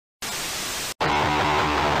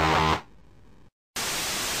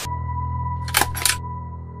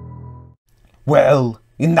Well,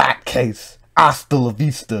 in that case, hasta la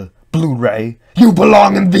vista, Blu-ray. You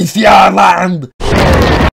belong in VCR land!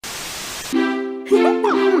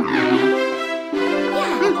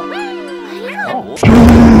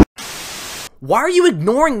 Why are you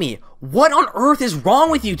ignoring me? What on earth is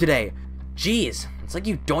wrong with you today? Jeez, it's like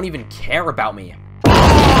you don't even care about me.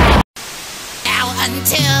 Now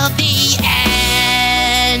until the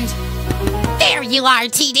end. There you are,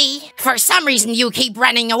 TD. For some reason you keep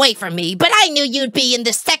running away from me, but I knew you'd be in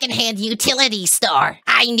the secondhand utility store.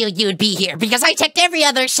 I knew you'd be here because I checked every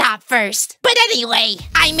other shop first. But anyway,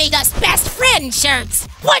 I made us best friend shirts.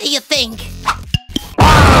 What do you think?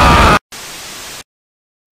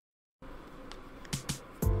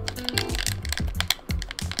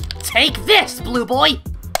 Take this, Blue Boy!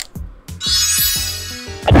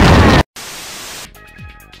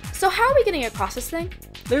 So how are we getting across this thing?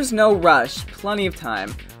 There's no rush, plenty of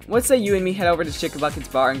time. What say you and me head over to Chickabucket's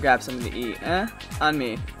bar and grab something to eat, eh? On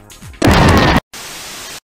me.